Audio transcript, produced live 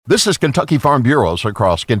This is Kentucky Farm Bureaus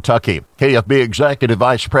across Kentucky. KFB Executive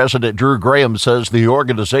Vice President Drew Graham says the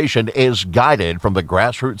organization is guided from the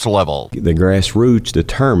grassroots level. The grassroots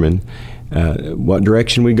determine what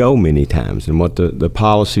direction we go many times and what the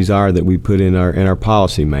policies are that we put in our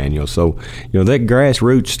policy manual. So, that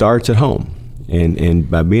grassroots starts at home. And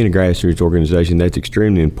by being a grassroots organization, that's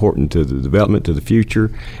extremely important to the development, to the future,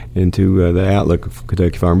 and to the outlook of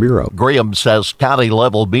Kentucky Farm Bureau. Graham says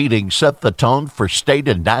county-level meetings set the tone for state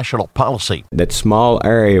and national policy. That small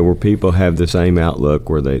area where people have the same outlook,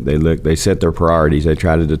 where they set their priorities, they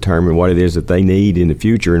try to determine what it is that they need in the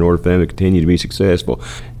future in order for them to continue to be successful.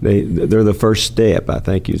 They're the first step, I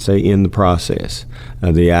think you'd say, in the process.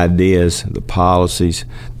 The ideas, the policies,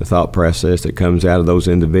 the thought process that comes out of those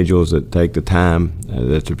individuals that take the time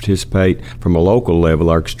to participate from a local level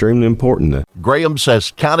are extremely important. Graham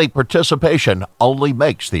says county participation only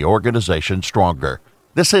makes the organization stronger.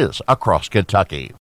 This is Across Kentucky.